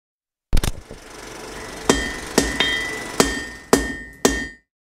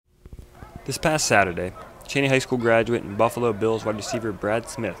This past Saturday, Cheney High School graduate and Buffalo Bills wide receiver Brad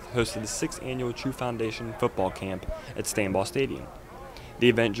Smith hosted the 6th annual True Foundation football camp at Stanball Stadium. The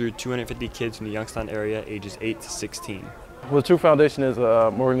event drew 250 kids from the Youngstown area ages 8 to 16. Well, True Foundation is an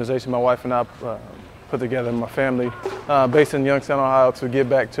organization my wife and I put together in my family, based in Youngstown, Ohio, to give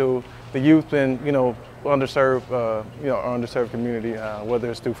back to the youth and underserved, our underserved community, whether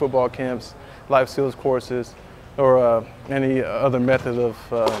it's through football camps, life skills courses, or any other method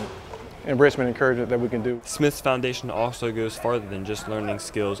of enrichment and encouragement that we can do. Smith's foundation also goes farther than just learning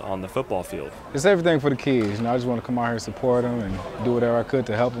skills on the football field. It's everything for the kids. I just want to come out here and support them and do whatever I could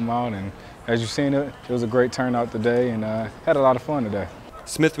to help them out. And as you've seen, it was a great turnout today, and had a lot of fun today.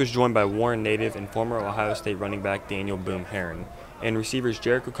 Smith was joined by Warren native and former Ohio State running back Daniel "Boom" Herron, and receivers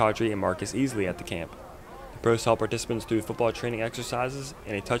Jerricho, Cotchery, and Marcus Easley at the camp. The pros helped participants through football training exercises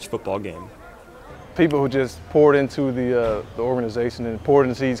and a touch football game. People who just poured into the organization and poured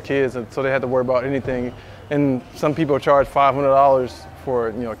into these kids, and so they had to worry about anything. And some people charge $500 for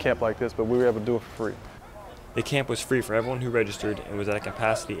a camp like this, but we were able to do it for free. The camp was free for everyone who registered and was at a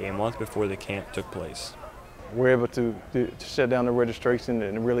capacity a month before the camp took place. We're able to shut down the registration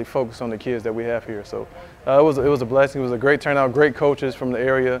and really focus on the kids that we have here. So it was a blessing. It was a great turnout, great coaches from the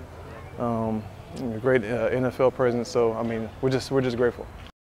area, great NFL presence. So I mean, we're just grateful.